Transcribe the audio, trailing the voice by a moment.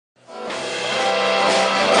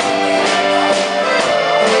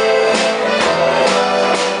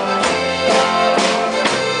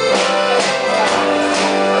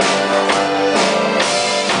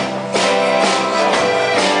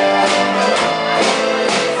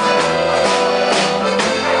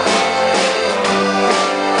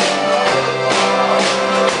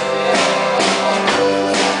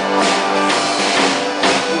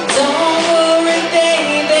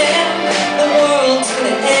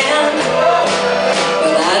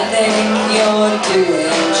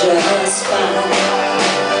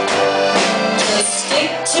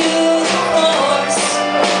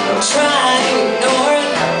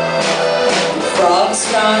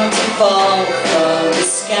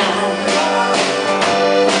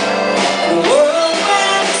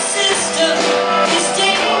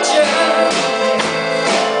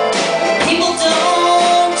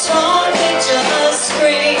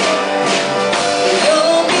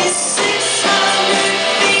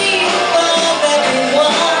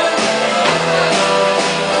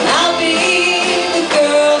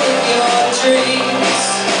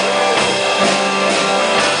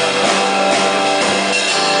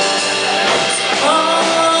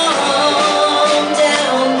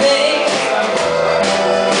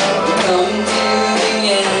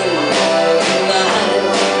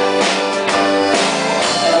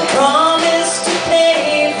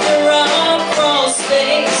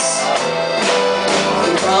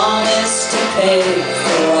pay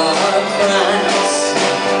for our crimes.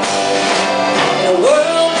 In a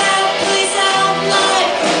world that plays out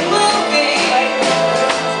like a movie,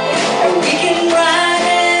 where we can write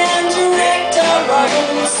and direct our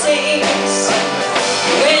own scenes,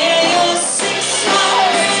 where you're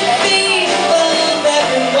 600 feet above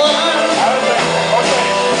everyone,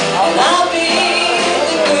 and I'll be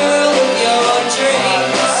the girl of your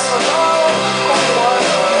dreams.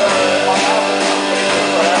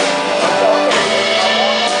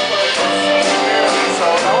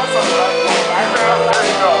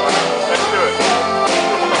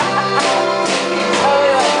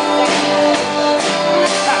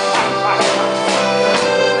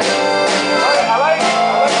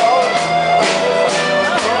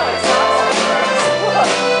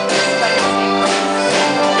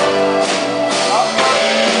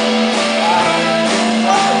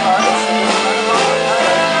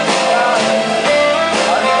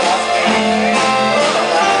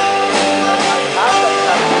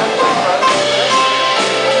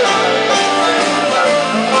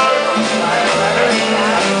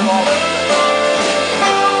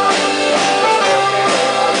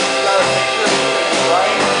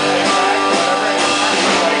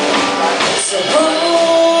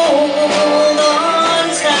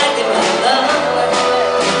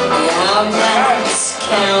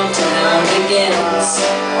 Countdown begins.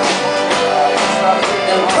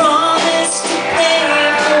 And promise to pay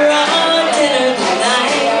for our dinner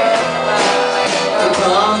tonight. We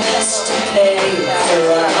promise to pay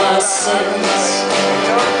for our sins.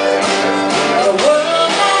 A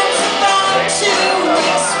world that's about to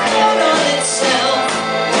explode on itself.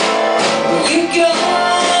 You go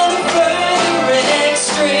to further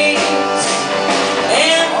extremes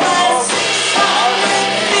and fly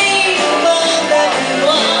 600 feet above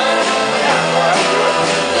everyone.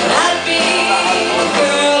 And I'd be the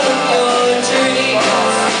girl of your dreams.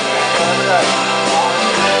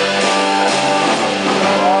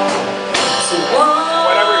 So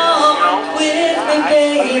walk with me,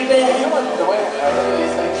 baby.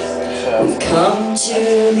 We've come to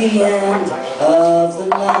the end of the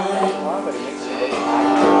line.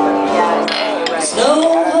 There's no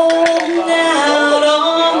holding out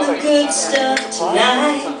on the good stuff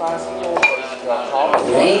tonight.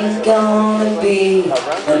 There ain't gonna be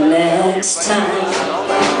a next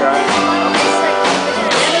time.